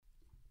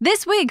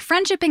This week,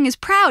 Friendshipping is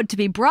proud to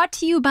be brought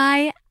to you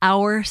by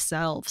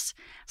ourselves.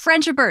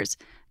 Friendshippers,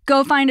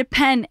 go find a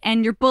pen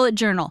and your bullet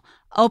journal.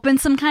 Open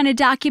some kind of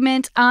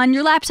document on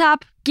your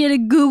laptop. Get a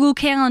Google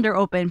Calendar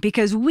open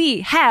because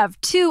we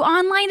have 2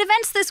 online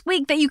events this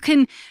week that you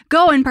can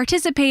go and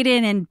participate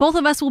in, and both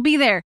of us will be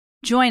there.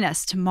 Join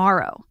us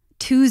tomorrow,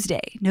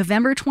 Tuesday,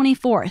 November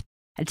 24th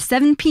at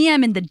 7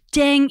 p.m. in the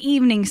dang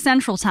evening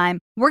Central Time.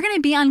 We're going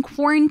to be on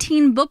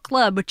Quarantine Book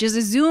Club, which is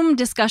a Zoom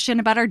discussion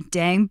about our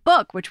dang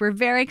book, which we're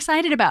very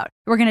excited about.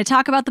 We're going to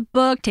talk about the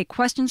book, take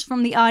questions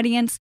from the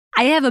audience.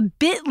 I have a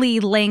bit.ly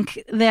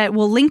link that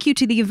will link you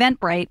to the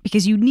Eventbrite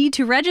because you need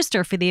to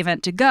register for the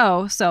event to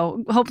go.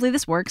 So hopefully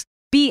this works.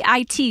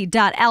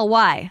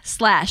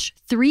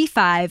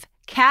 bit.ly/35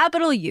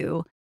 capital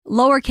U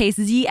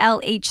lowercase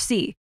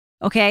zlhc.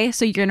 Okay,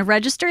 so you're going to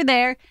register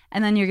there,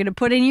 and then you're going to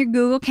put in your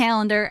Google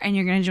Calendar, and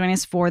you're going to join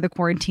us for the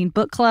Quarantine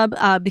Book Club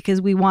because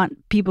we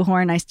want people who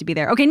are nice to be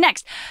there. Okay,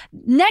 next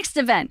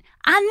event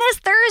on this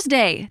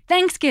Thursday,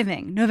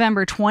 Thanksgiving,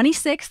 November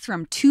 26th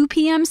from 2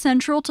 p.m.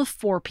 Central to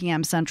 4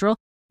 p.m. Central.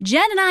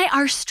 Jen and I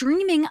are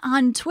streaming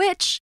on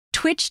Twitch.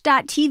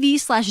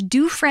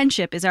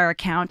 Twitch.tv/DoFriendship is our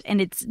account,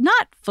 and it's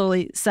not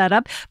fully set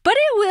up, but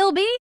it will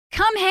be.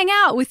 Come hang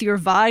out with your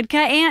vodka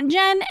Aunt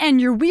Jen and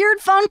your weird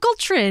Funkle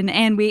Trin,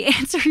 and we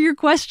answer your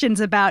questions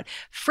about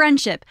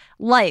friendship,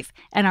 life,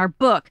 and our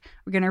book.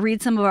 We're going to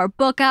read some of our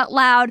book out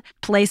loud,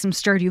 play some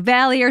Stardew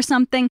Valley or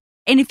something.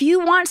 And if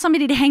you want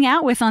somebody to hang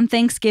out with on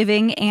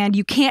Thanksgiving and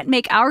you can't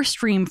make our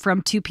stream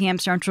from 2 p.m.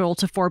 Central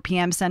to 4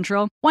 p.m.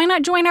 Central, why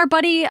not join our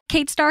buddy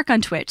Kate Stark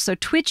on Twitch? So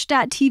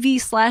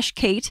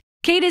twitch.tv/Kate.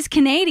 Kate is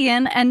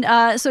Canadian,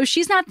 and so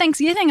she's not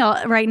Thanksgiving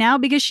right now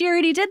because she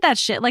already did that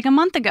shit like a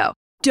month ago.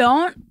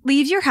 Don't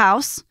leave your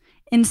house.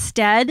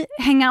 Instead,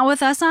 hang out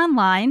with us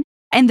online.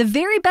 And the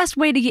very best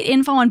way to get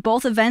info on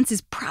both events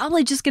is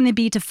probably just going to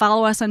be to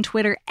follow us on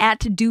Twitter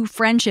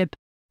 @DoFriendship.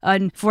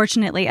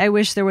 Unfortunately, I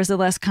wish there was a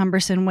less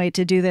cumbersome way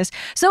to do this.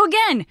 So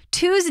again,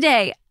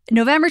 Tuesday,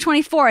 November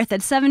 24th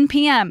at 7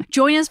 p.m.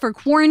 Join us for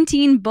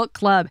Quarantine Book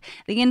Club.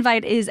 The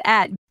invite is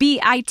at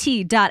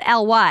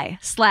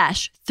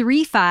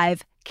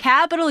bit.ly/35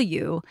 capital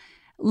U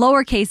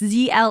lowercase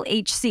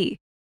zlhc.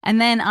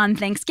 And then on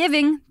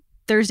Thanksgiving,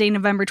 Thursday,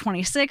 November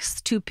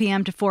 26th, 2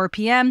 p.m. to 4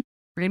 p.m.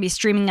 We're going to be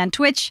streaming on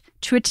Twitch,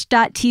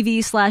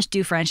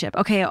 twitch.tv/DoFriendship.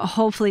 Okay,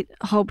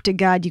 hope to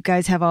God you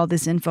guys have all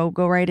this info.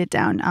 Go write it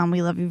down.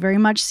 We love you very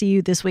much. See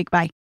you this week.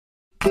 Bye.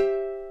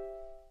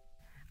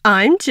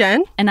 I'm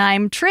Jen. And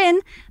I'm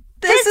Trin.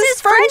 This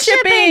is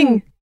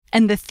Friendshipping!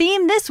 And the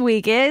theme this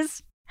week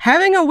is...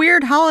 having a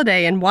weird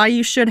holiday and why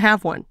you should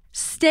have one.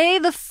 Stay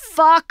the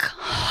fuck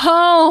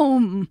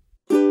home!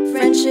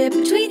 Friendship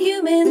between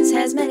humans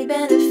has many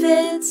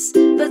benefits,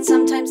 but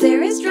sometimes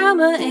there is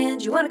drama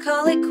and you want to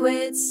call it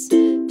quits.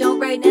 Don't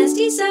write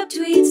nasty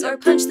subtweets or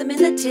punch them in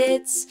the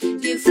tits.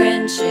 View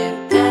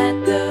friendship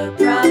at the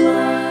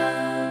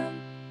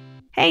problem.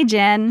 Hey,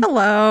 Jen.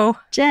 Hello.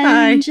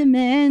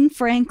 Benjamin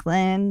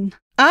Franklin.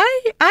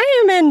 I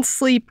am in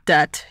sleep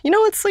debt. You know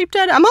what sleep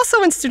debt? I'm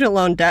also in student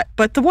loan debt,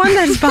 but the one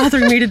that's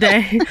bothering me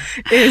today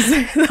is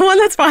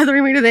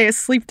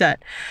sleep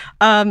debt.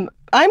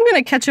 I'm going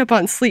to catch up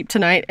on sleep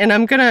tonight, and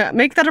I'm going to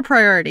make that a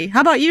priority.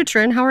 How about you,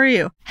 Trin? How are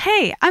you?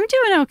 Hey, I'm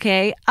doing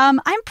okay. I'm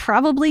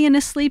probably in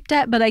a sleep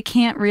debt, but I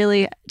can't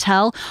really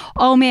tell.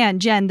 Oh man,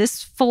 Jen,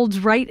 this folds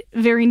right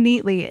very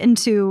neatly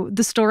into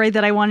the story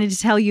that I wanted to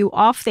tell you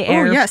off the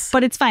air. Oh, yes.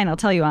 But it's fine. I'll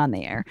tell you on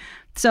the air.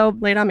 So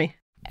lay it on me.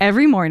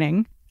 Every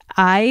morning,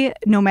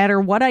 no matter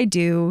what I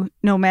do,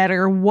 no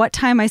matter what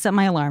time I set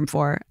my alarm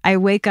for, I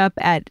wake up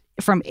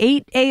from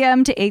 8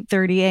 a.m. to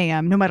 8:30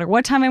 a.m., no matter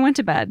what time I went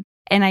to bed.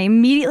 And I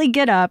immediately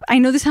get up. I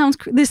know this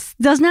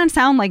does not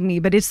sound like me,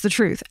 but it's the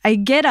truth. I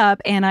get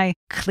up and I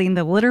clean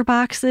the litter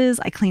boxes.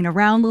 I clean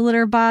around the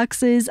litter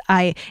boxes.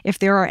 If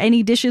there are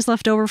any dishes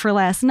left over for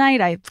last night,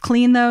 I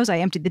clean those. I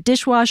empty the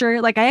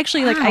dishwasher. Like I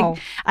actually wow.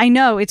 I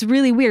know it's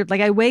really weird.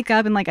 Like I wake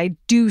up and like I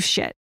do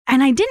shit.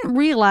 And I didn't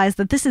realize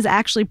that this is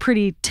actually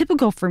pretty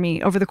typical for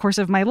me over the course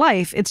of my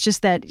life. It's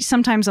just that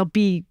sometimes I'll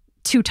be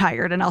too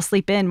tired and I'll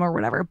sleep in or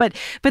whatever. But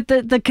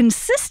the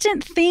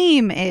consistent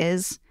theme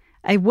is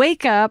I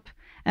wake up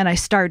and I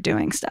start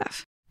doing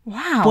stuff.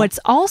 Wow. What's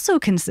also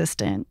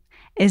consistent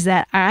is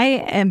that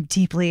I am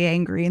deeply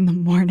angry in the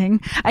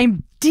morning.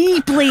 I'm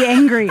deeply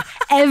angry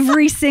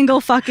every single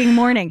fucking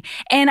morning.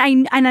 And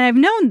I've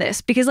known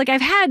this because like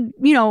I've had,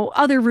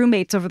 other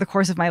roommates over the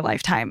course of my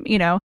lifetime,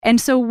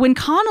 And so when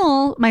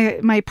Connell,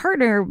 my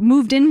partner,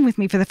 moved in with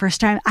me for the first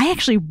time, I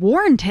actually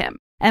warned him.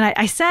 And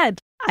I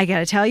said, I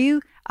gotta tell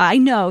you, I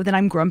know that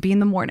I'm grumpy in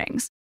the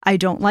mornings. I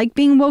don't like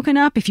being woken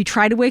up. If you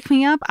try to wake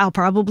me up, I'll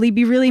probably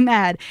be really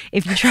mad.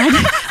 If you try to,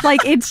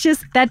 it's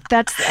just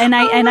that's, and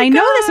I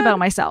know this about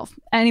myself.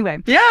 Anyway.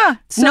 Yeah.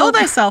 Know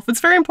thyself. It's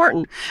very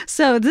important.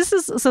 So this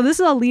is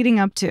all leading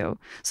up to.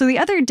 So the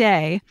other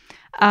day,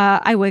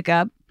 I wake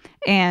up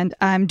and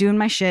I'm doing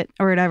my shit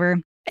or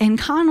whatever. And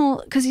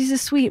Connell, because he's a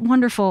sweet,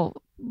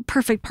 wonderful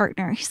perfect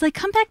partner. He's like,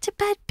 come back to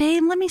bed,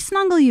 babe. Let me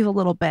snuggle you a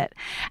little bit.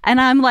 And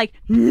I'm like,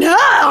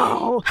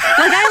 no.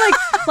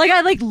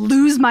 I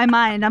lose my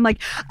mind. I'm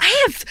like,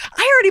 I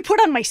already put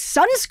on my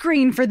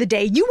sunscreen for the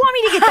day. You want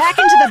me to get back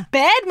into the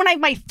bed when I have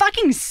my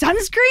fucking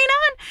sunscreen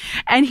on?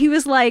 And he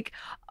was like,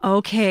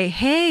 okay,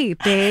 hey,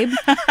 babe.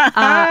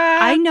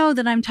 I know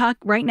that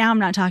right now I'm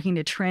not talking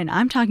to Trin.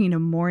 I'm talking to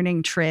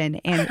Morning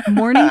Trin. And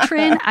Morning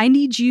Trin, I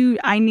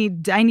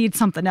need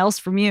something else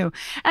from you.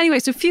 Anyway,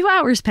 so a few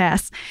hours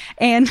pass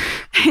and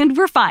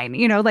we're fine.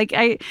 You know, like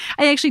I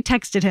actually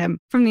texted him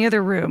from the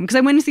other room because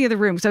I went into the other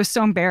room because I was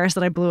so embarrassed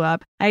that I blew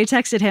up. I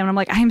texted him and I'm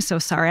like, I am so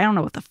sorry. I don't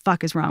know what the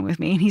fuck is wrong with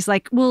me. And he's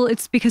like, well,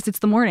 it's because it's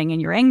the morning and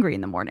you're angry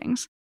in the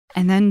mornings.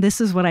 And then this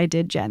is what I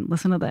did, Jen.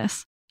 Listen to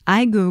this.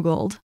 I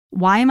Googled,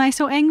 why am I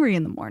so angry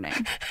in the morning?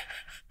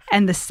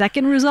 And the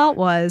second result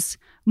was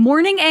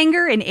morning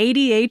anger and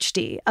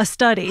ADHD, a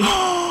study.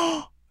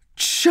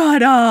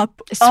 Shut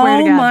up. I swear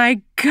to God.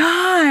 My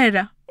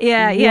God.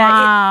 Yeah.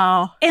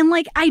 Wow. And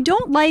like, I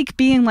don't like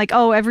being like,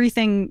 oh,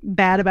 everything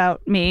bad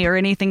about me or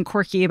anything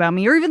quirky about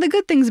me or even the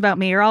good things about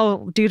me are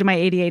all due to my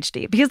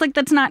ADHD. Because like,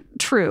 that's not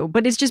true.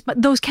 But it's just,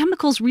 but those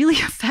chemicals really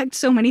affect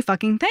so many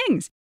fucking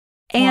things.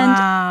 And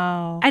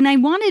wow. And I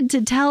wanted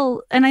to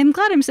tell, and I'm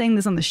glad I'm saying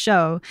this on the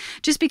show,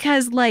 just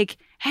because like,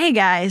 hey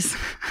guys,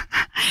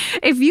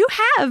 if you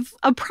have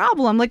a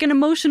problem, like an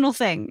emotional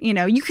thing, you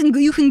know, you can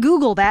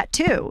Google that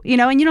too, you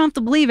know, and you don't have to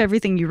believe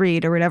everything you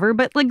read or whatever.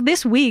 But like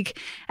this week,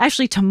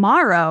 actually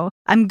tomorrow,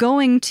 I'm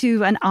going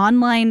to an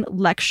online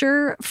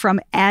lecture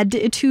from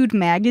Additude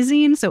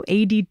magazine, so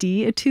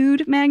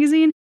Additude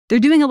magazine. They're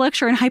doing a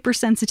lecture on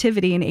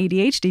hypersensitivity in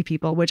ADHD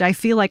people, which I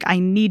feel like I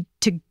need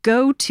to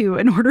go to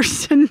in order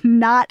to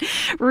not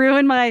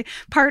ruin my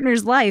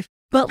partner's life.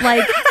 But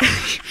like,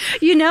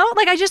 you know,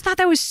 like I just thought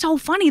that was so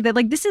funny that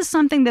like this is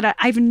something that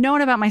I've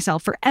known about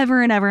myself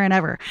forever and ever and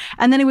ever.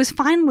 And then it was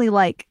finally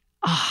like,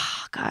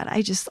 oh God,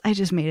 I just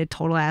made a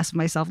total ass of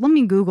myself. Let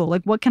me Google,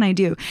 like, what can I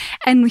do?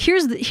 And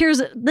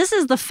this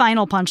is the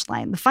final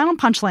punchline. The final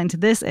punchline to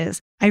this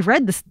is I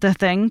read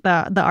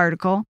the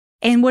article,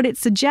 and what it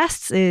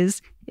suggests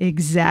is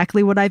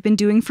exactly what I've been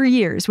doing for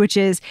years, which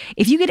is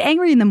if you get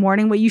angry in the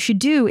morning, what you should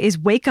do is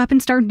wake up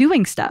and start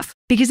doing stuff,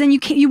 because then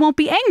you won't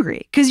be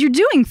angry because you're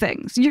doing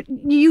things.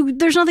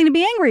 There's nothing to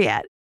be angry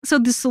at. So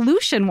the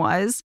solution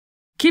was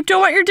keep doing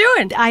what you're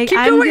doing. I'm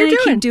going to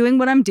keep doing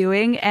what I'm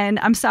doing, and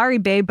I'm sorry,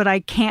 babe, but I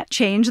can't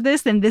change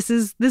this, and this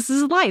is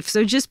life.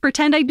 So just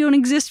pretend I don't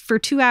exist for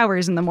 2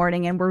 hours in the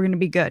morning, and we're going to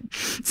be good.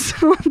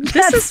 So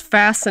this is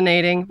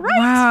fascinating.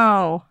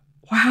 Right?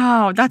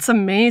 Wow, that's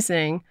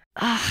amazing.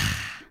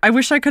 I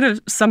wish I could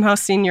have somehow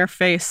seen your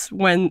face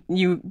when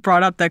you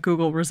brought up that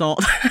Google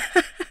result.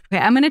 Okay,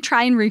 I'm going to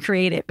try and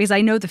recreate it because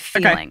I know the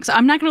feeling. Okay. So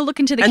I'm not going to look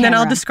into the camera. And then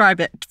I'll describe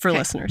it for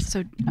listeners.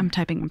 So I'm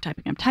typing.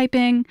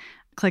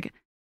 Click.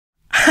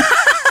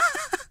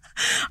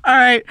 All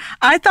right.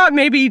 I thought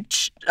maybe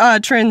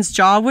Trin's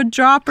jaw would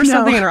drop or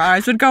something and her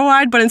eyes would go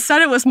wide, but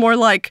instead it was more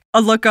like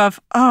a look of,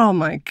 oh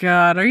my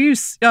God, are you?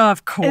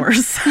 Of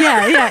course.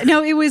 Yeah.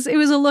 No, it was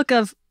a look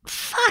of,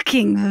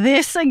 fucking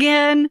this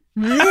again.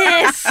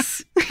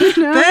 This. You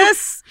know?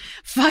 This.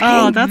 Fucking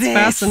oh, that's this.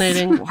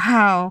 Fascinating.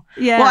 Wow.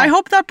 Yeah. Well, I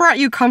hope that brought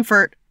you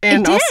comfort.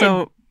 And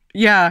also,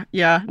 yeah.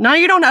 Now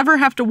you don't ever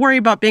have to worry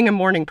about being a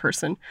morning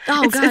person.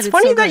 Oh, it's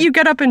funny so that good. you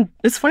get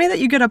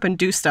up and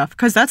do stuff,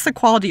 because that's the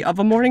quality of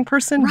a morning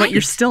person, but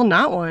you're still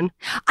not one.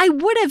 I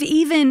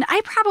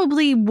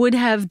probably would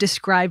have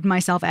described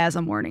myself as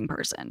a morning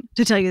person,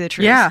 to tell you the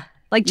truth. Yeah.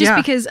 Like, just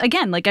because,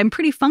 again, like I'm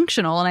pretty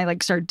functional and I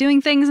like start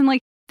doing things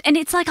and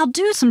it's like I'll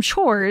do some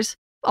chores,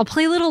 I'll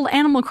play a little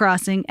Animal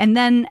Crossing, and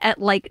then at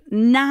like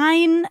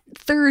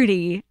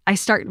 9:30, I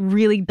start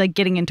really like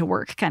getting into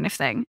work kind of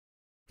thing.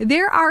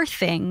 There are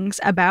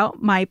things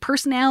about my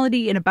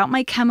personality and about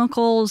my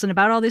chemicals and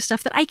about all this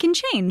stuff that I can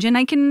change and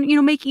I can,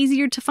 make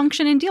easier to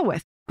function and deal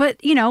with. But,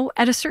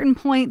 at a certain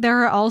point,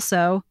 there are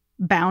also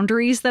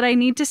boundaries that I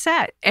need to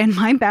set. And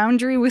my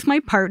boundary with my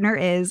partner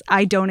is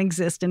I don't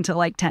exist until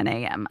like 10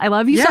 a.m. I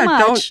love you so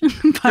much.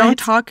 Don't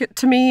talk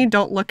to me.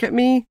 Don't look at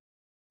me.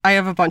 I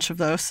have a bunch of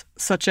those,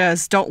 such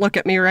as don't look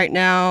at me right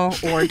now,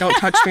 or don't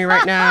touch me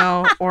right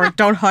now, or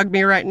don't hug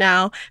me right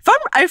now.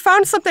 I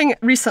found something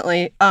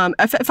recently,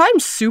 if I'm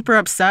super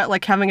upset,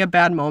 like having a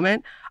bad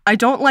moment, I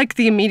don't like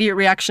the immediate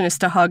reaction is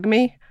to hug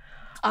me.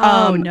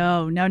 Oh,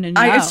 no.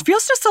 It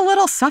feels just a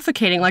little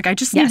suffocating. Like I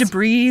just need to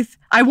breathe.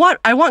 I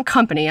want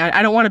company.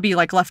 I don't want to be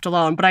like left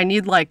alone, but I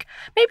need like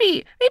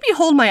maybe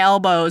hold my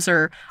elbows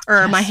or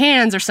my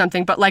hands or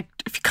something. But like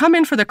if you come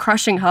in for the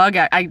crushing hug,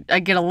 I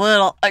get a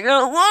little like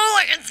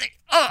it.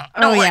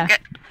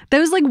 That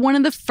was like one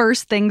of the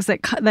first things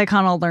that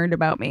Connell learned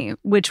about me,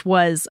 which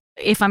was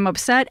if I'm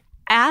upset,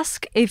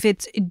 ask if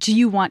it's, do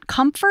you want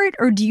comfort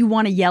or do you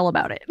want to yell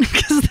about it?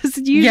 Because this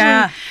is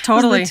usually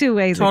totally the two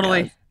ways.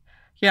 Totally.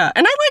 Yeah,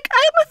 and I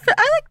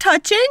like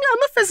touching.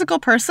 I'm a physical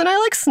person. I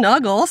like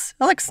snuggles.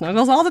 I like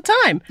snuggles all the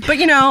time. But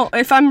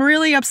if I'm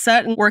really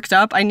upset and worked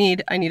up, I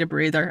need a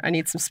breather. I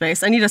need some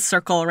space. I need a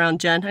circle around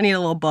Jen. I need a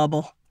little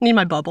bubble. Need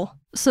my bubble.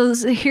 So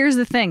here's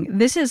the thing.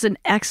 This is an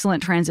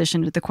excellent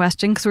transition to the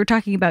question because we're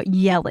talking about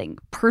yelling,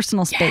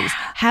 personal space,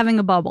 having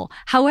a bubble.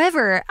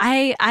 However,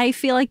 I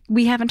feel like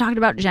we haven't talked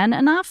about Jen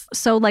enough.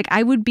 So like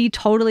I would be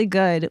totally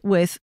good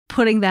with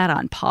putting that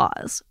on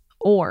pause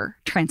or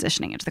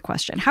transitioning into the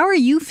question. How are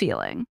you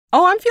feeling?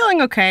 Oh, I'm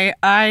feeling okay.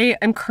 I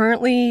am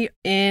currently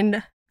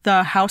in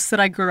the house that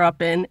I grew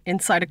up in,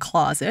 inside a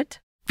closet,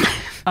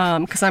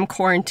 because I'm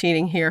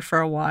quarantining here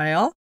for a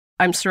while.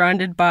 I'm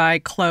surrounded by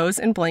clothes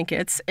and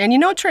blankets. And you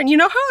know, Trent, you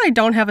know how I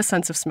don't have a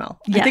sense of smell?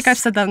 Yes. I think I've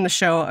said that on the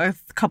show a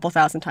couple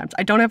thousand times.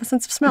 I don't have a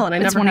sense of smell, and I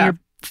never have.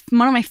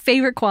 One of my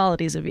favorite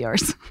qualities of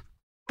yours.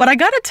 But I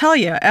gotta tell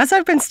you, as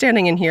I've been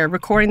standing in here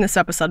recording this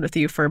episode with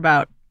you for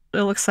about,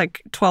 it looks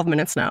like 12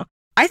 minutes now,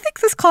 I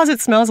think this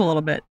closet smells a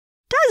little bit.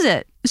 Does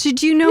it? So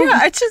do you know?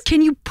 Yeah, it's just,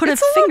 can you put a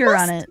finger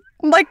on it?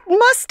 Like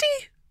musty?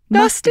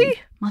 Dusty?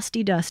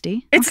 Musty,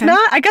 dusty. It's Okay.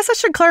 not, I guess I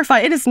should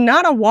clarify, it is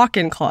not a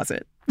walk-in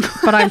closet.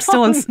 But I'm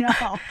still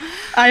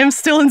I am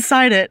still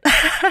inside it.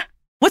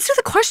 Let's do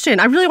the question.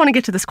 I really want to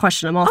get to this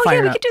question. I'm all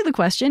fired we up. could do the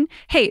question.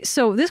 Hey,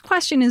 so this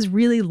question is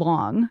really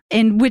long,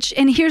 and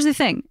here's the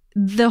thing.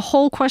 The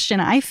whole question,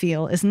 I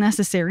feel, is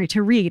necessary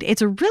to read.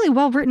 It's a really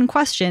well-written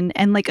question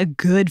and like a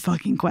good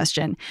fucking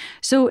question.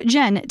 So,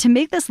 Jen, to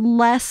make this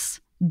less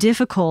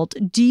difficult,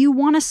 do you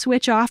want to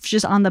switch off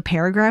just on the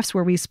paragraphs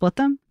where we split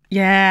them?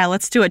 Yeah,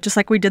 let's do it. Just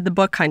like we did the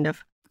book, kind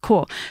of.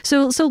 Cool.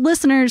 So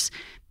listeners,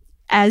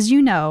 as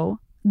you know,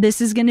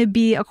 this is going to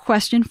be a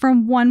question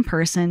from one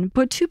person,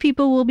 but two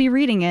people will be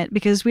reading it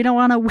because we don't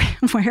want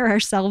to wear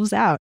ourselves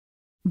out.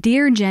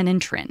 Dear Jen and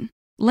Trin,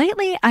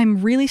 lately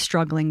I'm really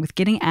struggling with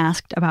getting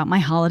asked about my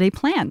holiday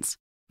plans.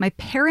 My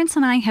parents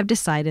and I have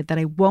decided that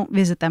I won't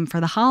visit them for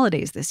the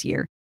holidays this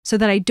year so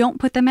that I don't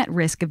put them at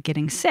risk of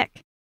getting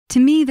sick. To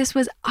me, this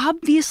was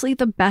obviously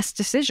the best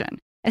decision,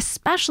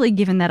 especially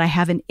given that I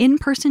have an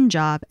in-person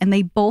job and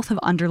they both have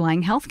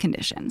underlying health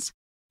conditions.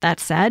 That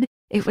said,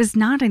 it was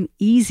not an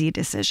easy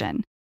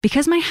decision.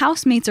 Because my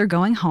housemates are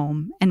going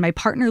home and my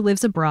partner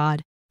lives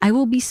abroad, I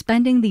will be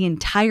spending the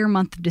entire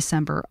month of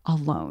December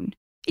alone.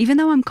 Even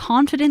though I'm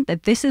confident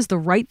that this is the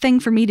right thing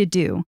for me to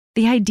do,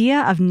 the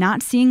idea of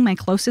not seeing my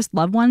closest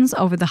loved ones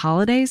over the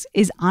holidays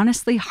is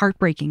honestly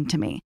heartbreaking to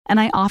me, and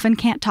I often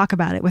can't talk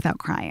about it without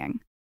crying.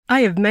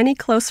 I have many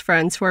close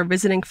friends who are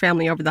visiting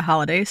family over the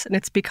holidays, and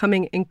it's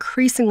becoming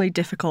increasingly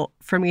difficult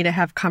for me to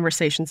have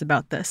conversations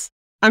about this.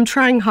 I'm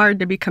trying hard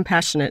to be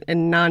compassionate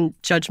and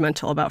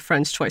non-judgmental about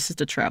friends' choices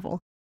to travel.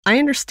 I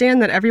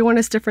understand that everyone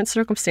has different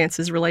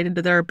circumstances related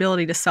to their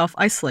ability to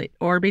self-isolate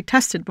or be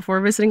tested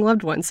before visiting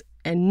loved ones,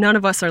 and none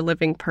of us are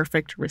living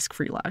perfect,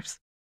 risk-free lives.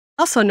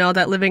 Also know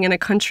that living in a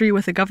country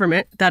with a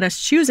government that is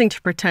choosing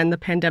to pretend the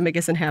pandemic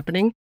isn't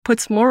happening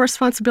puts more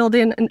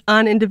responsibility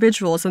on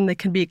individuals than they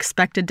can be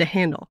expected to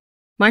handle.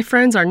 My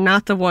friends are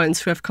not the ones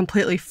who have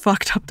completely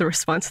fucked up the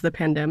response to the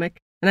pandemic,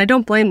 and I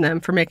don't blame them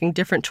for making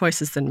different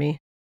choices than me.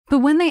 But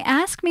when they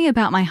ask me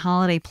about my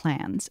holiday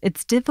plans,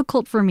 it's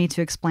difficult for me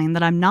to explain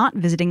that I'm not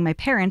visiting my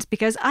parents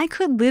because I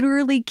could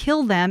literally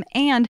kill them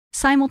and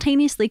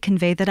simultaneously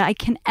convey that I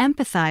can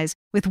empathize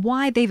with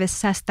why they've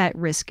assessed that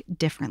risk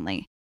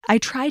differently. I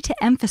try to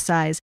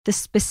emphasize the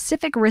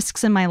specific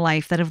risks in my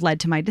life that have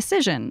led to my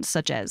decision,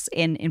 such as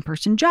an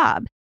in-person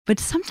job. But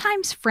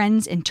sometimes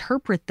friends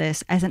interpret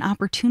this as an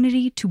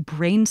opportunity to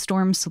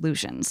brainstorm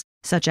solutions,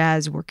 such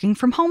as working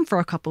from home for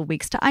a couple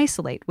weeks to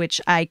isolate, which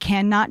I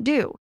cannot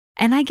do.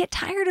 And I get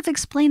tired of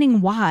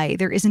explaining why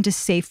there isn't a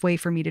safe way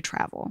for me to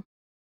travel.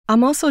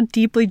 I'm also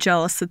deeply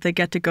jealous that they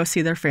get to go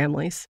see their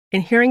families,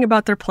 and hearing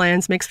about their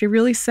plans makes me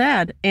really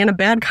sad and a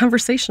bad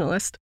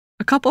conversationalist.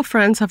 A couple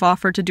friends have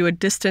offered to do a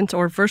distant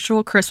or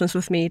virtual Christmas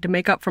with me to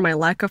make up for my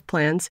lack of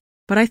plans,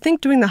 but I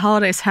think doing the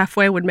holidays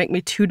halfway would make me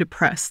too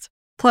depressed.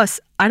 Plus,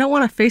 I don't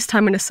want to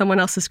FaceTime into someone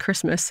else's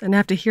Christmas and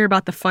have to hear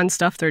about the fun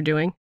stuff they're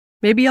doing.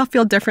 Maybe I'll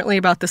feel differently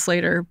about this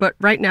later, but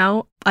right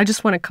now, I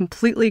just want to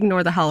completely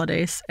ignore the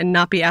holidays and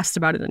not be asked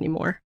about it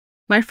anymore.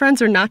 My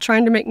friends are not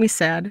trying to make me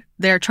sad,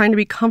 they are trying to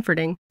be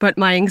comforting, but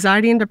my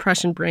anxiety and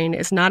depression brain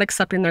is not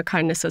accepting their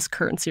kindness as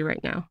currency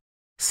right now.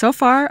 So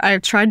far, I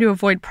have tried to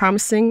avoid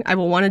promising I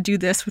will want to do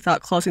this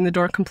without closing the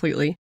door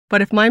completely,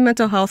 but if my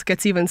mental health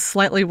gets even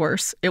slightly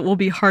worse, it will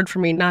be hard for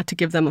me not to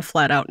give them a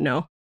flat-out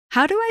no.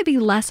 How do I be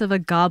less of a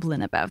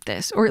goblin about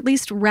this, or at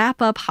least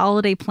wrap up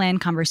holiday plan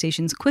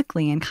conversations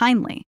quickly and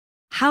kindly?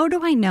 How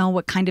do I know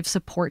what kind of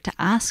support to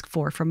ask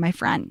for from my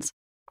friends?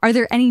 Are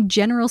there any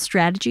general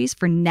strategies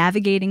for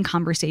navigating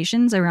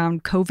conversations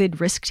around COVID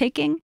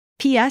risk-taking?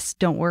 P.S.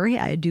 Don't worry,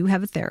 I do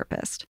have a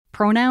therapist.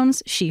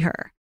 Pronouns, she,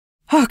 her.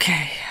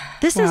 Okay.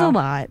 This is a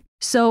lot.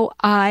 So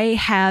I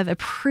have a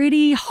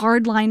pretty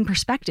hardline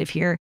perspective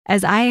here,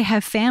 as I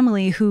have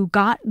family who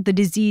got the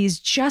disease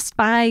just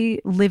by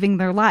living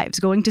their lives,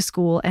 going to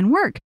school and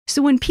work.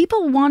 So when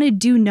people want to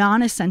do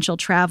non-essential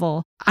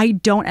travel, I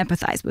don't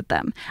empathize with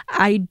them.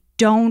 I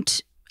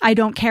don't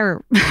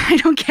care. I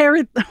don't care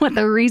what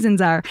the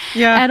reasons are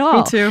at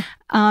all. Me too.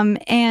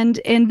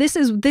 And this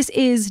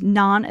is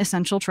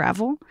non-essential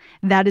travel.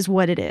 That is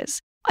what it is.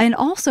 And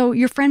also,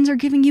 your friends are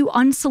giving you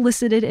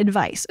unsolicited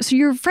advice. So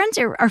your friends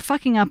are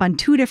fucking up on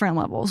two different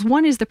levels.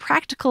 One is the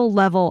practical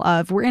level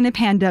of we're in a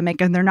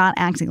pandemic and they're not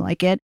acting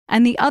like it.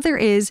 And the other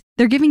is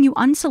they're giving you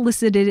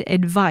unsolicited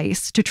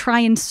advice to try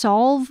and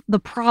solve the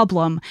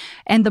problem.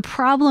 And the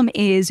problem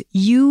is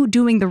you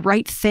doing the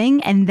right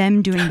thing and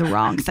them doing the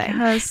wrong thing.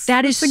 Yes,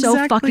 that is so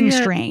exactly fucking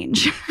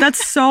strange.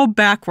 That's so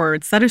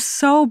backwards. That is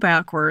so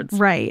backwards.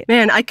 Right.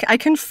 Man, I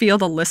can feel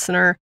the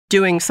listener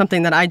doing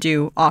something that I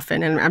do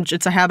often, and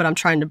it's a habit I'm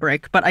trying to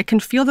break, but I can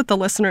feel that the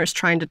listener is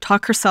trying to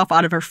talk herself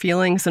out of her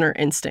feelings and her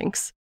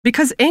instincts.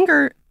 Because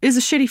anger is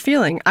a shitty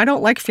feeling. I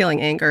don't like feeling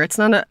anger. It's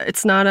not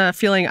a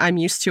feeling I'm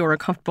used to or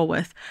comfortable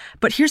with.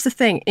 But here's the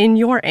thing. In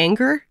your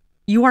anger,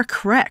 you are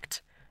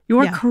correct. You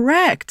are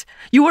correct.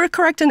 You are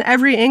correct in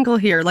every angle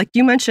here. Like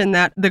you mentioned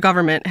that the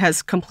government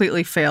has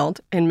completely failed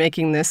in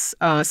making this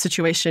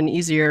situation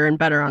easier and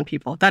better on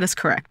people. That is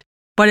correct.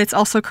 But it's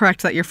also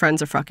correct that your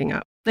friends are fucking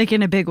up. Like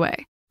in a big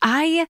way.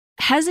 I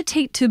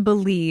hesitate to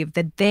believe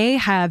that they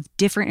have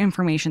different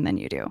information than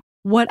you do.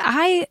 What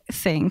I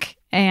think,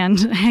 and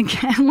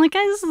again,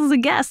 this is a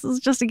guess, this is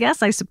just a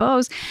guess, I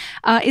suppose,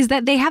 is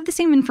that they have the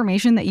same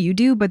information that you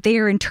do, but they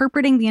are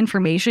interpreting the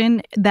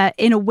information that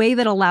in a way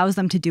that allows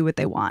them to do what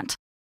they want.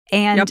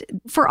 And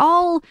for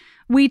all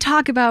we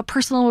talk about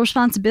personal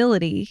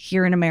responsibility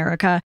here in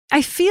America,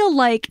 I feel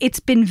like it's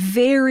been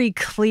very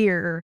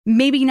clear,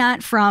 maybe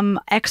not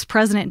from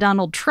ex-President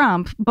Donald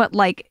Trump, but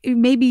like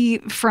maybe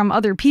from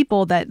other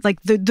people that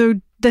like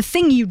the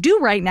thing you do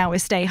right now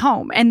is stay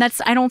home. And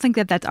I don't think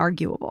that that's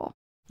arguable.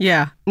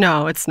 Yeah,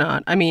 no, it's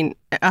not. I mean,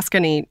 ask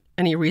any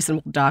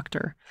reasonable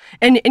doctor.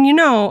 And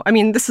I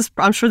mean,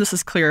 I'm sure this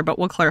is clear, but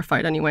we'll clarify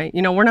it anyway.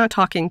 We're not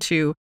talking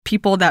to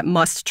people that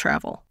must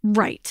travel.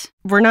 Right.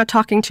 We're not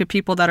talking to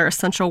people that are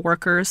essential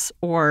workers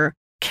or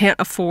can't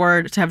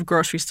afford to have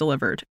groceries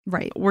delivered.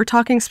 Right. We're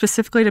talking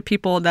specifically to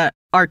people that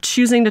are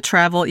choosing to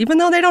travel, even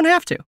though they don't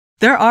have to.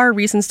 There are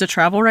reasons to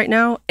travel right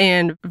now,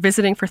 and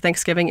visiting for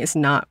Thanksgiving is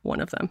not one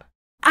of them.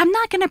 I'm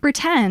not going to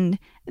pretend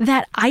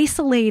that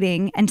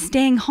isolating and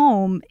staying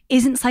home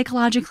isn't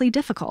psychologically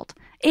difficult.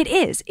 It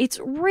is. It's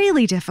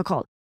really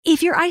difficult.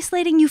 If you're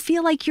isolating, you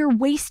feel like you're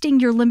wasting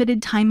your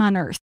limited time on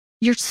Earth.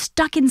 You're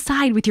stuck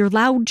inside with your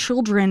loud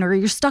children, or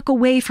you're stuck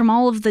away from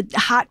all of the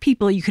hot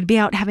people you could be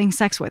out having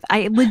sex with.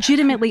 I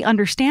legitimately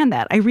understand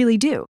that. I really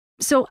do.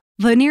 So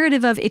the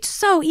narrative of it's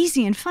so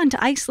easy and fun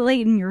to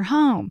isolate in your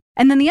home.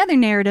 And then the other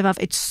narrative of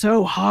it's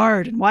so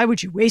hard and why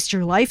would you waste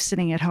your life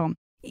sitting at home?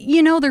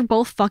 They're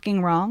both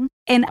fucking wrong.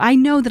 And I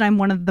know that I'm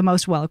one of the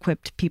most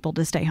well-equipped people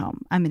to stay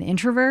home. I'm an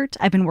introvert.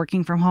 I've been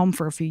working from home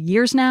for a few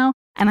years now.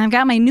 And I've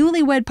got my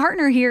newlywed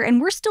partner here,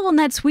 and we're still in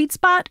that sweet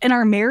spot in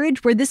our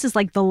marriage where this is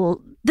like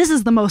this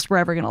is the most we're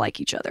ever going to like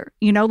each other.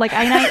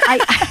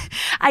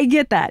 I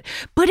get that.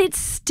 But it's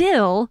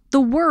still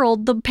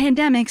the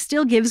pandemic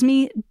still gives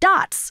me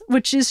DOTS,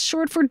 which is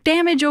short for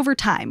damage over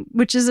time,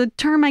 which is a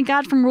term I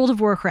got from World of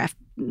Warcraft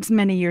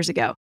many years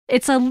ago.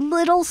 It's a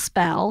little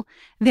spell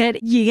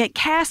that you get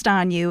cast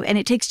on you, and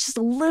it takes just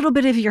a little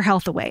bit of your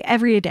health away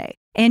every day.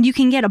 And you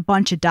can get a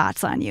bunch of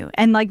dots on you,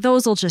 and like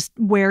those will just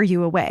wear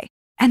you away.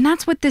 And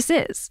that's what this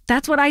is.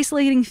 That's what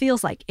isolating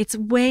feels like. It's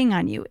weighing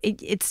on you.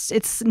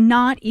 It's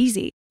not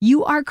easy.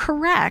 You are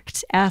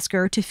correct,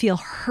 Asker, to feel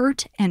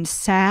hurt and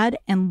sad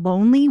and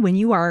lonely when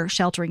you are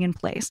sheltering in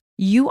place.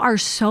 You are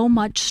so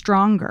much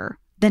stronger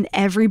than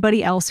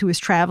everybody else who is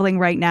traveling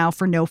right now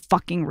for no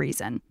fucking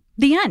reason.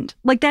 The end.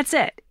 Like, that's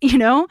it,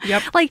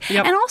 Yep.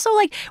 And also,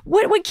 like,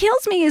 what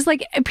kills me is,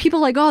 like, people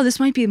like, oh, this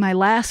might be my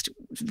last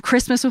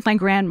Christmas with my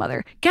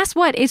grandmother. Guess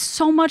what? It's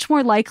so much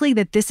more likely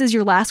that this is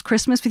your last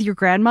Christmas with your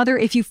grandmother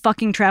if you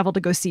fucking travel to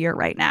go see her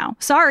right now.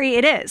 Sorry,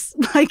 it is.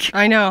 Like,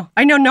 I know.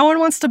 No one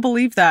wants to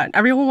believe that.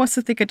 Everyone wants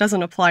to think it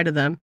doesn't apply to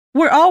them.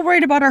 We're all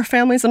worried about our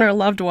families and our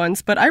loved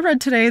ones, but I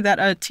read today that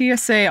a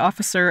TSA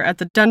officer at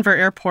the Denver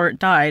airport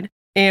died.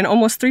 And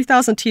almost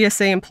 3,000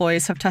 TSA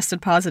employees have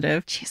tested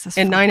positive. Jesus,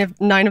 and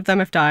nine of them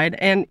have died.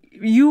 And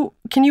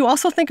can you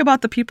also think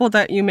about the people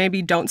that you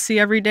maybe don't see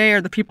every day, or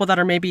the people that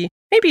are maybe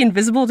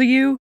invisible to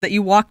you, that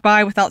you walk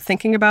by without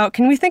thinking about?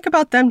 Can we think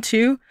about them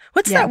too?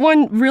 What's that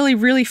one really,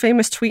 really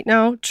famous tweet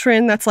now,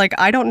 Trin, that's like,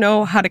 I don't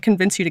know how to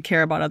convince you to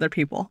care about other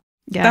people.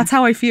 Yeah. That's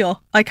how I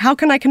feel. Like, how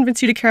can I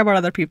convince you to care about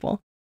other people?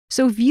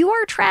 So if you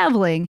are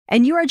traveling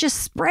and you are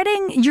just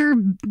spreading your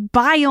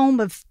biome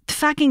of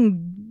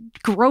fucking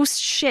gross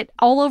shit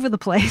all over the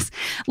place,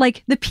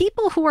 like, the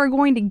people who are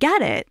going to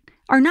get it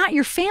are not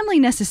your family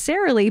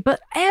necessarily, but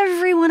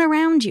everyone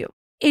around you.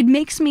 It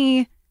makes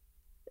me,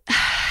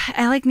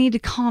 I need to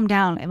calm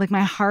down. Like,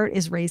 my heart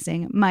is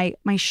racing. My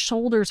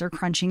shoulders are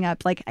crunching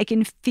up. Like, I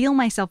can feel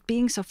myself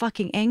being so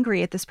fucking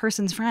angry at this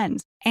person's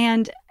friends.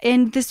 And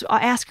this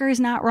Asker is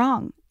not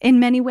wrong in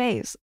many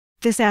ways.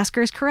 This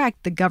Asker is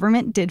correct. The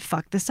government did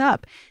fuck this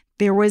up.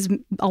 There was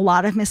a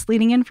lot of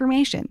misleading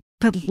information.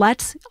 But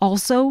let's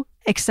also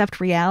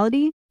accept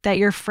reality that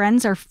your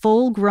friends are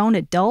full-grown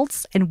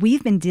adults, and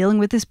we've been dealing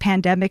with this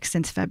pandemic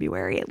since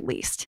February at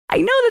least. I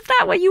know that's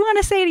not what you want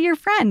to say to your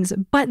friends,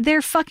 but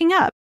they're fucking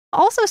up.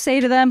 Also say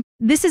to them,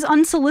 this is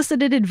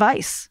unsolicited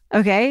advice,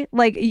 okay?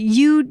 Like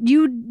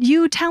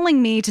you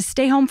telling me to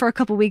stay home for a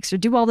couple weeks or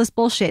do all this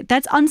bullshit,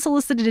 that's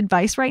unsolicited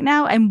advice right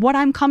now. And what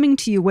I'm coming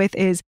to you with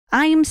is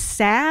I'm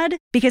sad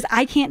because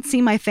I can't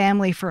see my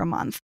family for a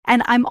month.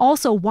 And I'm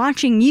also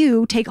watching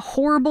you take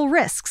horrible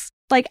risks.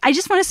 Like, I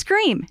just want to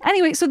scream.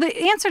 Anyway, so the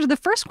answer to the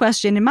first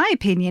question, in my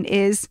opinion,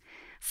 is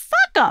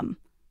fuck them.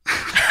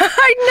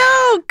 I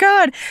know,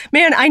 God.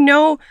 Man, I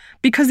know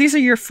because these are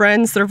your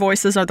friends, their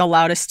voices are the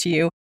loudest to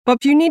you. But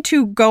if you need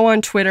to go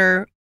on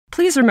Twitter,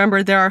 please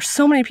remember there are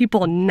so many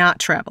people not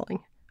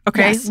traveling.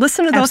 Okay? Yes,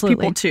 listen to those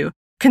absolutely. people too.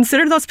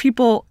 Consider those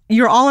people,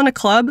 you're all in a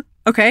club,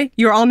 okay?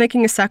 You're all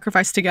making a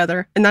sacrifice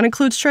together. And that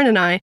includes Trin and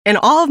I. And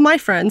all of my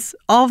friends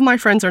are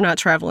not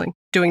traveling,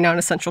 doing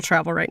non-essential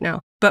travel right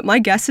now. But my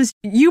guess is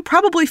you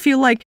probably feel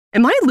like,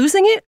 am I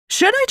losing it?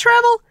 Should I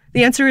travel?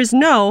 The answer is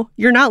no,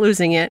 you're not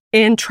losing it.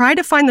 And try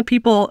to find the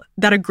people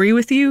that agree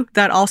with you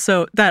that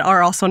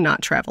are also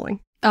not traveling.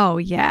 Oh,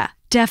 yeah,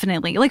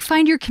 definitely. Like,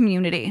 find your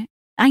community.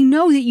 I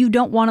know that you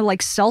don't want to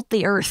like salt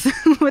the earth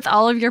with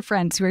all of your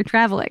friends who are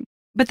traveling.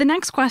 But the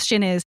next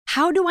question is,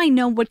 how do I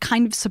know what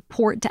kind of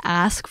support to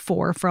ask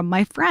for from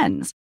my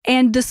friends?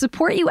 And the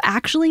support you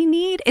actually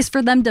need is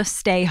for them to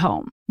stay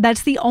home.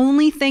 That's the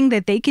only thing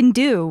that they can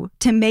do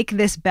to make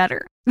this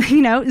better.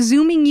 You know,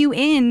 zooming you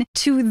in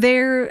to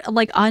their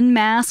like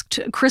unmasked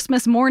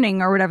Christmas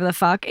morning or whatever the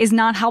fuck is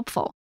not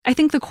helpful. I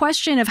think the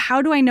question of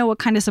how do I know what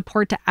kind of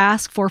support to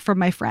ask for from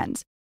my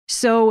friends?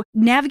 So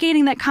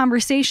navigating that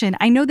conversation,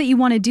 I know that you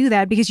want to do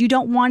that because you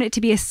don't want it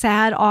to be a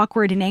sad,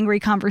 awkward, and angry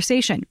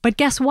conversation. But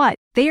guess what?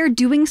 They are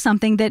doing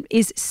something that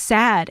is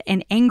sad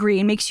and angry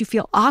and makes you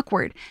feel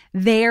awkward.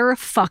 They're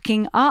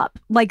fucking up.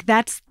 Like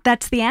that's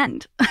the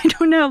end. I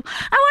don't know.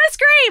 I want to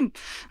scream.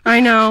 I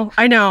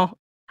know.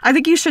 I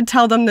think you should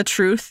tell them the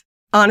truth,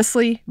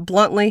 honestly,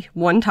 bluntly,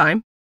 one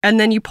time, and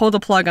then you pull the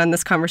plug on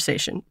this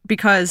conversation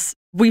because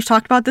we've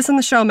talked about this in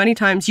the show many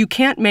times. You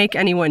can't make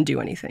anyone do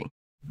anything.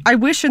 I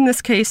wish in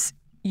this case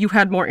you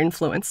had more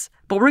influence,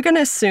 but we're going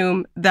to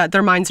assume that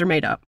their minds are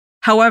made up.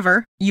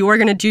 However, you are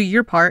going to do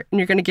your part and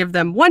you're going to give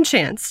them one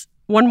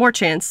more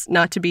chance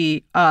not to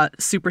be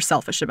super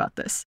selfish about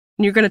this.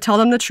 And you're going to tell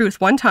them the truth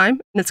one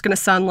time, and it's going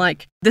to sound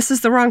like this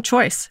is the wrong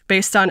choice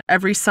based on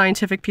every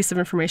scientific piece of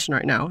information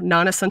right now.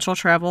 Non-essential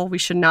travel, we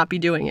should not be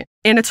doing it.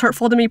 And it's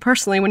hurtful to me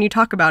personally when you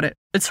talk about it.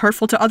 It's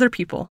hurtful to other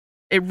people.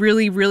 It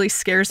really, really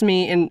scares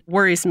me and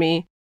worries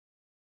me.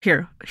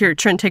 Here,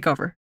 Trin, take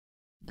over.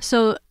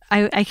 So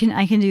I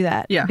can do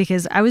that. Yeah.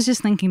 Because I was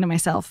just thinking to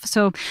myself,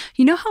 so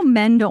you know how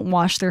men don't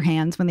wash their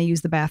hands when they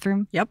use the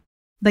bathroom? Yep.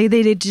 They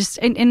just,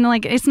 and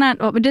like, it's not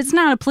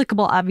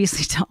applicable,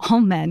 obviously, to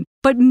all men,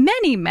 but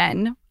many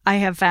men I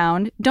have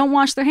found don't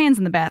wash their hands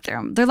in the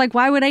bathroom. They're like,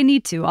 why would I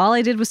need to? All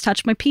I did was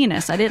touch my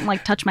penis. I didn't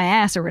like touch my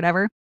ass or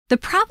whatever. The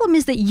problem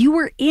is that you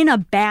were in a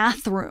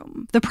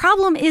bathroom. The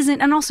problem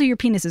isn't, and also your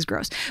penis is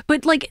gross,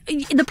 but like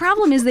the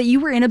problem is that you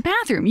were in a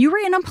bathroom. You were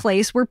in a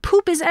place where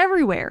poop is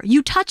everywhere.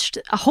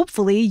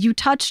 Hopefully you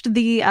touched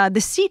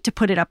the seat to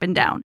put it up and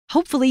down.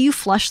 Hopefully you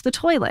flushed the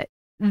toilet.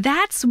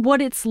 That's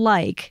what it's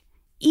like.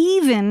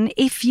 Even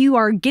if you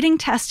are getting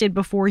tested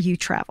before you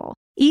travel,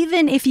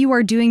 even if you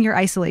are doing your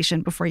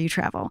isolation before you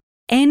travel,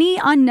 any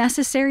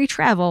unnecessary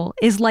travel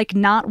is like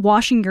not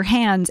washing your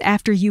hands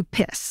after you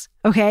piss,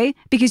 okay?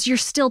 Because you're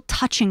still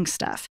touching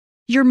stuff.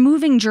 You're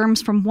moving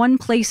germs from one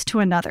place to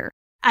another.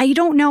 I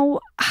don't know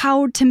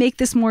how to make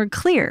this more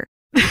clear.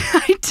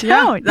 I don't.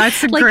 Yeah,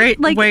 that's a great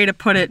way to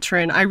put it,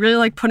 Trin. I really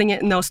like putting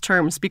it in those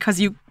terms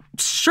because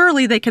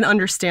surely they can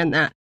understand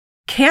that.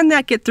 Can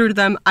that get through to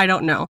them? I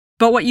don't know.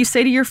 But what you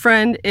say to your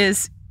friend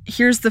is,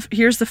 here's the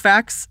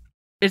facts.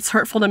 It's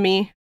hurtful to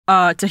me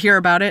to hear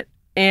about it,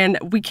 and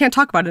we can't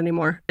talk about it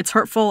anymore. It's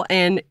hurtful,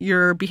 and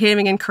you're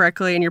behaving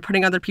incorrectly, and you're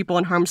putting other people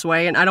in harm's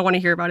way, and I don't want to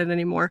hear about it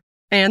anymore.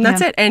 And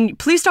that's it. And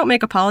please don't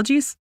make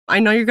apologies. I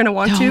know you're going to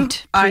want to.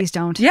 Please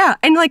don't. Yeah,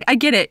 and like I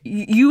get it.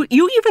 You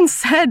even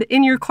said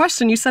in your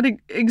question, you said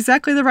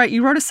exactly the right.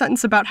 You wrote a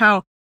sentence about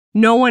how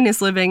no one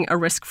is living a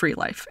risk-free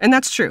life. And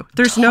that's true.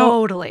 There's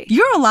totally.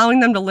 You're allowing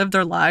them to live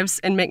their lives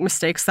and make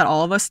mistakes that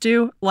all of us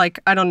do.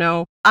 Like, I don't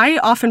know. I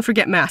often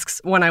forget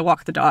masks when I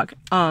walk the dog.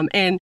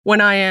 And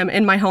when I am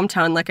in my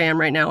hometown like I am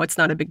right now, it's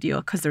not a big deal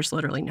because there's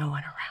literally no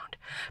one around.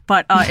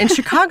 But in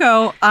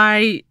Chicago,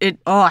 I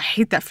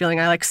hate that feeling.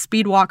 I like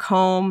speed walk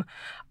home.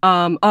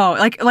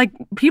 Like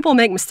people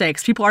make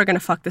mistakes. People are going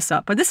to fuck this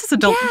up. But this is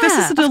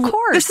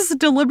a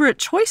deliberate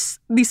choice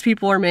these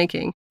people are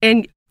making.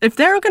 And if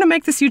they're going to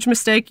make this huge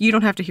mistake, you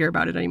don't have to hear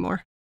about it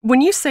anymore.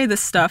 When you say this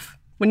stuff,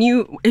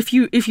 if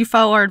you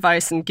follow our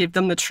advice and give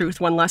them the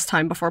truth one last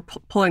time before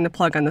pulling the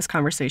plug on this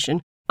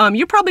conversation,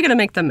 you're probably going to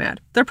make them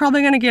mad. They're probably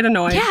going to get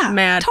annoyed,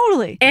 mad.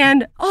 Totally.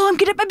 And I'm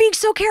being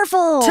so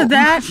careful. To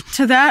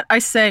that, I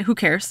say, who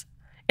cares?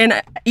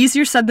 And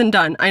easier said than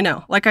done. I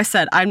know. Like I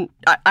said,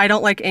 I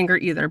don't like anger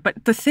either.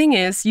 But the thing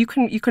is, you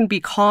can be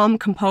calm,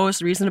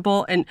 composed,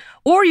 reasonable,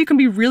 or you can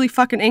be really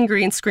fucking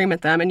angry and scream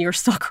at them, and you're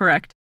still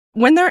correct.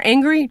 When they're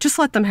angry, just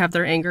let them have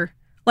their anger.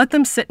 Let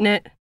them sit in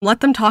it. Let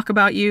them talk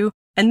about you.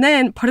 And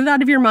then put it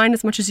out of your mind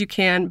as much as you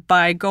can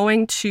by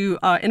going to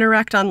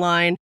Interact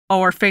Online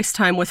or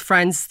FaceTime with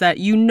friends that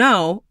you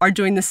know are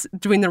doing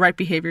the right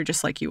behavior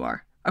just like you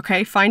are.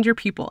 Okay? Find your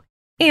people.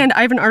 And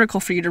I have an article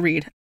for you to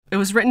read. It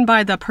was written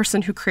by the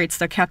person who creates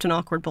the Captain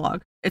Awkward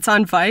blog. It's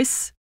on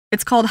Vice.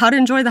 It's called How to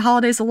Enjoy the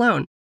Holidays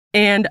Alone.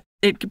 And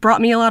it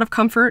brought me a lot of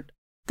comfort.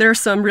 There are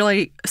some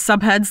really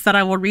subheads that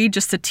I will read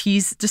just to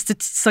tease,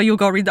 so you'll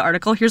go read the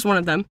article. Here's one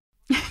of them.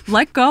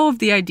 Let go of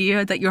the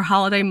idea that your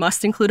holiday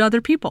must include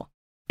other people.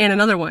 And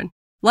another one.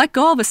 Let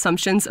go of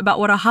assumptions about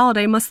what a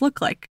holiday must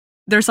look like.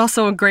 There's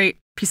also a great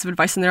piece of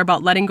advice in there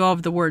about letting go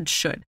of the word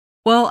should.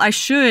 Well, I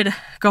should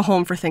go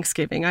home for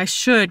Thanksgiving. I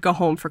should go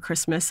home for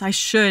Christmas. I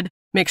should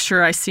make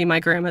sure I see my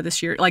grandma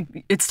this year.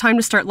 Like, it's time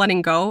to start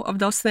letting go of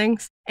those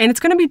things. And it's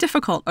going to be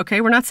difficult,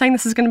 okay? We're not saying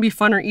this is going to be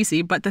fun or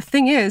easy, but the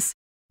thing is,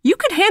 you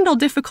could handle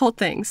difficult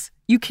things.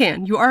 You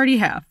can. You already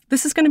have.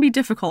 This is going to be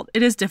difficult.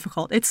 It is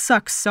difficult. It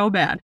sucks so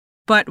bad.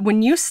 But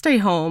when you stay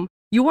home,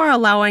 you are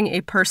allowing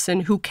a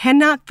person who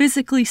cannot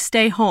physically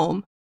stay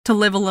home to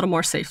live a little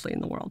more safely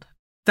in the world.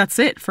 That's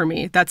it for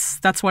me.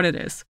 That's what it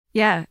is.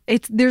 Yeah,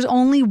 there's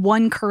only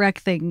one correct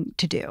thing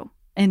to do,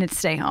 and it's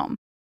stay home.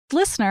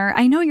 Listener,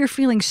 I know you're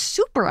feeling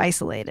super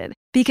isolated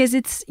because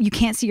you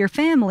can't see your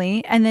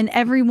family, and then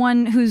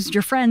everyone who's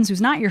your friends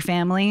who's not your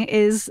family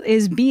is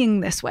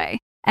being this way.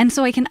 And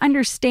so I can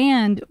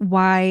understand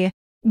why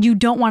you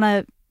don't want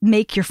to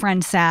make your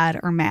friend sad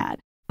or mad,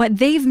 but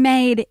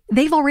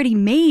they've already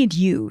made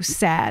you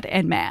sad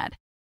and mad.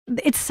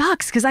 It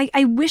sucks because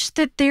I wish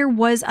that there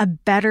was something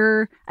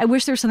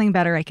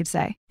better I could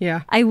say.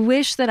 Yeah. I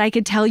wish that I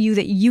could tell you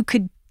that you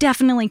could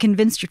definitely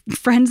convince your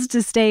friends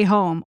to stay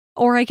home.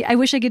 Or I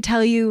wish I could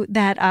tell you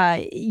that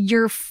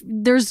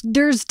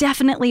there's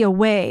definitely a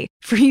way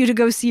for you to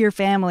go see your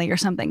family or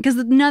something.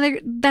 Because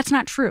that's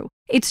not true.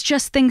 It's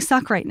just things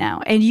suck right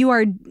now. And you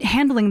are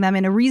handling them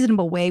in a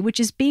reasonable way, which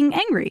is being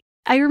angry.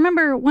 I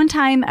remember one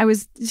time I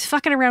was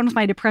fucking around with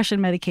my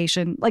depression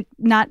medication,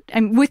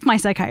 I'm with my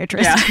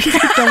psychiatrist.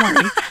 Yeah. Don't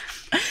worry.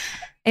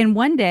 And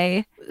one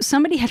day,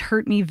 somebody had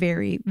hurt me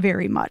very,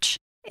 very much.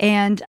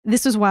 And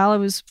this was while I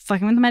was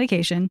fucking with the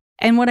medication.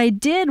 And what I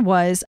did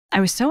was,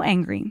 I was so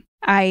angry.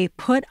 I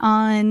put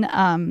on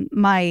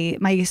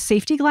my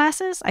safety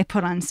glasses. I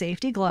put on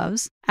safety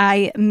gloves.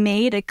 I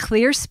made a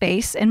clear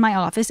space in my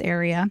office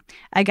area.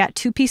 I got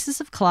 2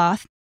 pieces of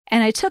cloth.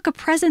 And I took a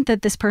present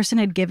that this person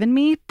had given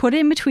me, put it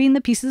in between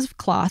the pieces of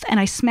cloth, and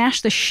I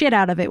smashed the shit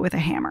out of it with a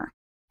hammer.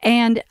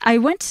 And I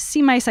went to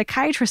see my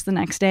psychiatrist the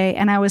next day,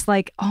 and I was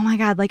like, oh my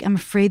God, I'm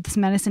afraid this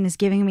medicine is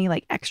giving me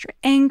extra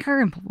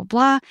anger and blah, blah,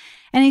 blah.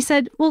 And he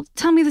said, well,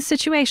 tell me the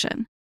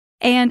situation.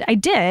 And I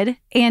did.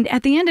 And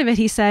at the end of it,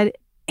 he said,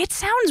 it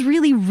sounds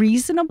really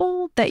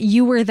reasonable that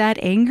you were that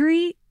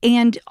angry.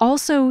 And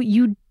also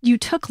you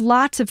took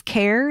lots of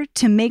care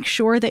to make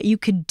sure that you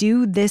could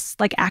do this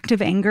act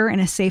of anger in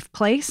a safe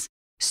place.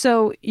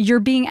 So you're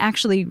being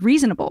actually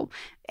reasonable.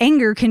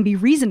 Anger can be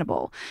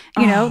reasonable.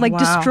 Wow.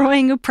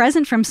 Destroying a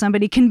present from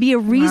somebody can be a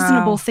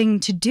reasonable thing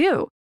to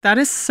do. That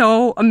is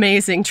so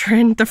amazing,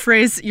 Trin. The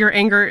phrase, your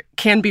anger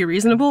can be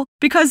reasonable,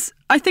 because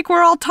I think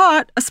we're all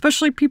taught,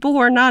 especially people who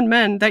are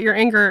non-men, that your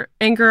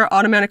anger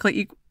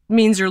automatically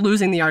means you're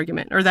losing the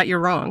argument or that you're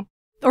wrong.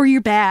 Or you're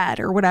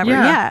bad or whatever.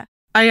 Yeah.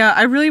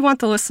 I really want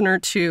the listener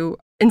to,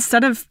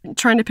 instead of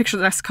trying to picture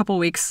the next couple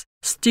weeks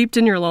steeped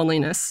in your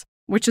loneliness,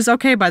 which is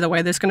okay, by the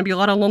way, there's going to be a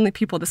lot of lonely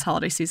people this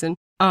holiday season.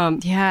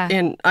 Yeah.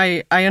 And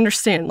I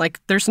understand,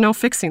 there's no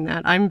fixing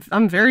that.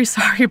 I'm very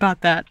sorry about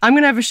that. I'm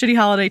going to have a shitty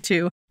holiday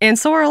too. And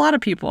so are a lot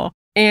of people.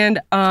 And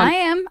I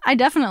am. I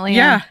definitely am.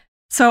 Yeah.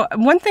 So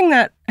one thing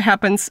that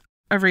happens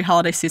every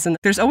holiday season,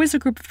 there's always a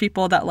group of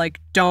people that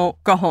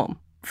don't go home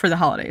for the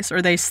holidays,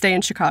 or they stay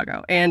in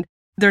Chicago. And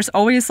there's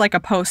always a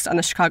post on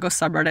the Chicago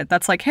subreddit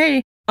that's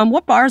hey,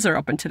 what bars are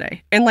open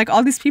today? And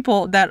all these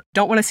people that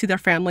don't want to see their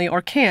family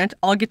or can't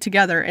all get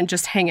together and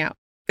just hang out.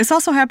 This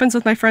also happens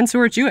with my friends who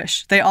are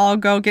Jewish. They all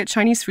go get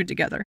Chinese food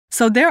together.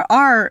 So there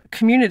are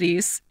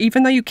communities,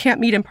 even though you can't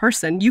meet in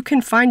person, you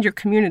can find your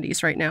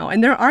communities right now.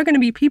 And there are going to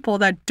be people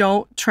that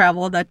don't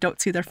travel, that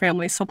don't see their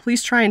families. So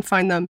please try and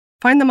find them.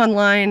 Find them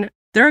online.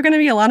 There are going to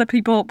be a lot of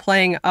people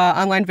playing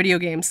online video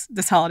games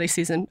this holiday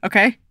season,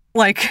 okay?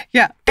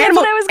 Yeah. That's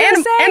what I was going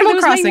to say. Animal that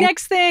was Crossing. My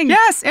next thing.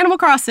 Yes, Animal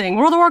Crossing,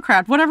 World of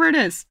Warcraft, whatever it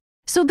is.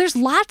 So there's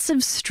lots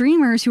of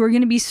streamers who are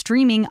going to be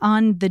streaming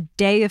on the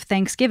day of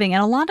Thanksgiving.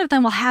 And a lot of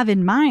them will have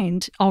in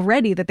mind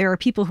already that there are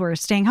people who are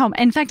staying home.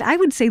 In fact, I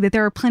would say that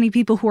there are plenty of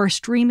people who are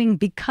streaming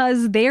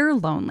because they're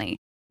lonely.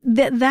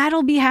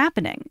 That'll be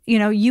happening.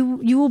 You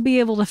will be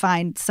able to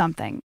find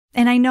something.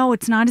 And I know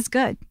it's not as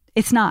good.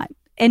 It's not.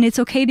 And it's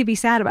okay to be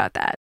sad about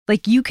that.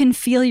 You can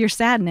feel your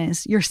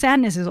sadness. Your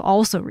sadness is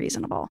also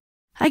reasonable.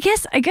 I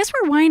guess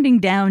we're winding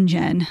down,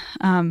 Jen.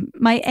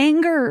 My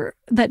anger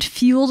that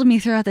fueled me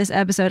throughout this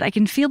episode, I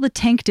can feel the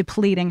tank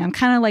depleting. I'm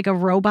kind of like a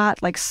robot,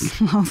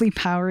 slowly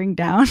powering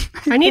down.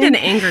 I need an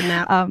anger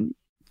nap.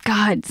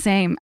 God,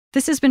 same.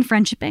 This has been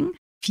Friendshipping.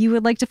 If you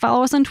would like to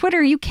follow us on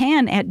Twitter, you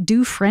can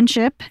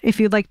 @DoFriendship. If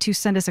you'd like to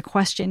send us a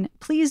question,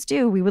 please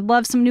do. We would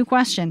love some new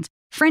questions.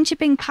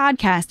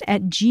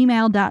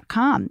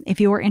 friendshippingpodcast@gmail.com. If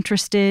you're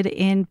interested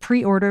in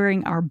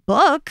pre-ordering our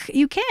book,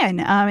 you can.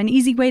 An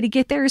easy way to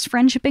get there is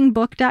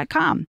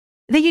friendshippingbook.com.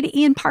 Thank you to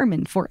Ian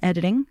Parman for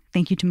editing.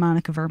 Thank you to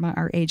Monica Verma,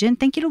 our agent.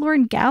 Thank you to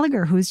Lauren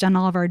Gallagher, who's done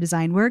all of our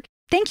design work.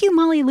 Thank you,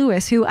 Molly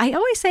Lewis, who I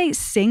always say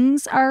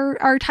sings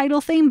our title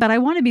theme, but I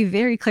want to be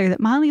very clear that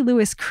Molly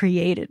Lewis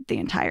created the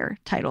entire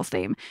title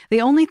theme.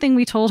 The only thing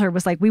we told her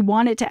was like, we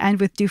want it to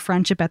end with "Do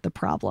friendship at the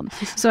problem."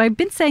 So I've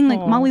been saying like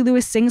Molly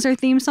Lewis sings our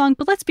theme song,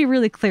 but let's be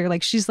really clear,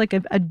 like she's like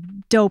a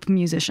dope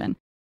musician.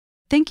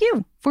 Thank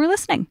you for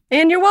listening.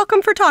 And you're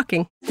welcome for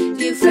talking.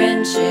 Do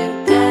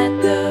friendship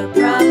at the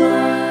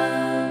problem.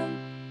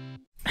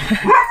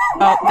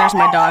 Oh, there's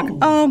my dog.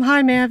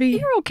 Hi, Mavi.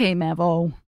 You're okay, Mavo.